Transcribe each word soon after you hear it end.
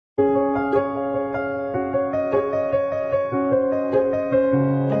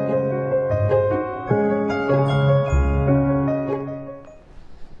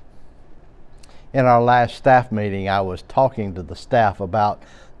In our last staff meeting, I was talking to the staff about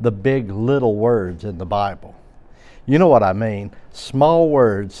the big little words in the Bible. You know what I mean? Small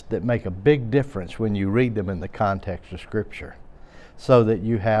words that make a big difference when you read them in the context of Scripture, so that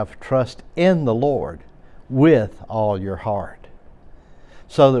you have trust in the Lord with all your heart.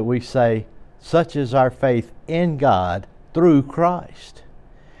 So that we say, such is our faith in God through Christ.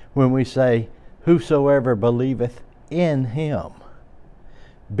 When we say, whosoever believeth in Him.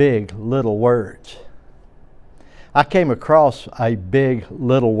 Big little words. I came across a big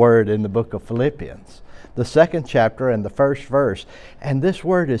little word in the book of Philippians, the 2nd chapter and the 1st verse. And this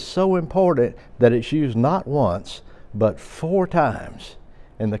word is so important that it's used not once, but 4 times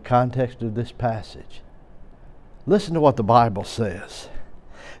in the context of this passage. Listen to what the Bible says.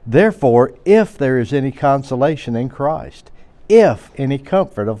 Therefore, if there is any consolation in Christ, if any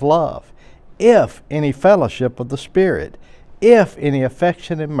comfort of love, if any fellowship of the Spirit, if any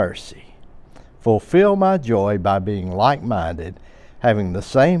affection and mercy, fulfill my joy by being like-minded, having the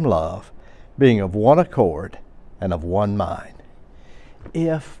same love, being of one accord and of one mind.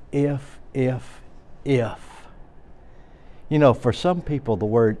 If. You know, for some people the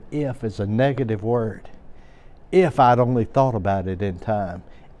word if is a negative word. If I'd only thought about it in time.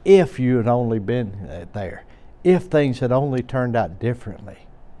 If you had only been there. If things had only turned out differently.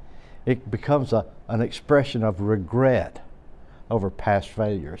 It becomes an expression of regret over past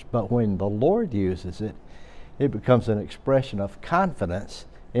failures. But when the Lord uses it, it becomes an expression of confidence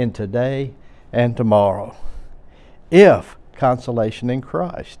in today and tomorrow. If consolation in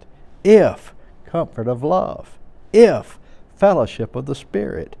Christ. If comfort of love. If fellowship of the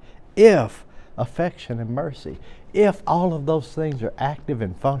Spirit. If affection and mercy. If all of those things are active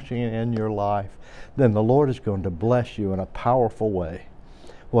and functioning in your life, then the Lord is going to bless you in a powerful way.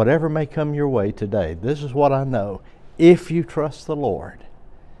 Whatever may come your way today, this is what I know. If you trust the Lord,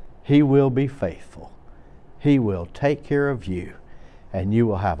 He will be faithful. He will take care of you, and you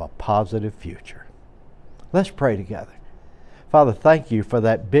will have a positive future. Let's pray together. Father, thank you for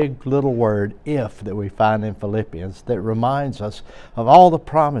that big little word, if, that we find in Philippians that reminds us of all the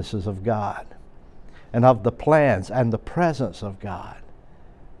promises of God and of the plans and the presence of God.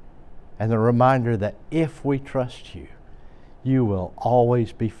 And the reminder that if we trust you, you will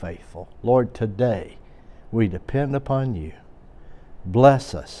always be faithful. Lord, today we depend upon you.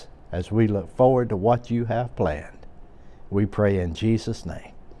 Bless us as we look forward to what you have planned. We pray in Jesus'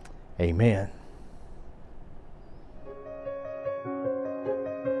 name. Amen.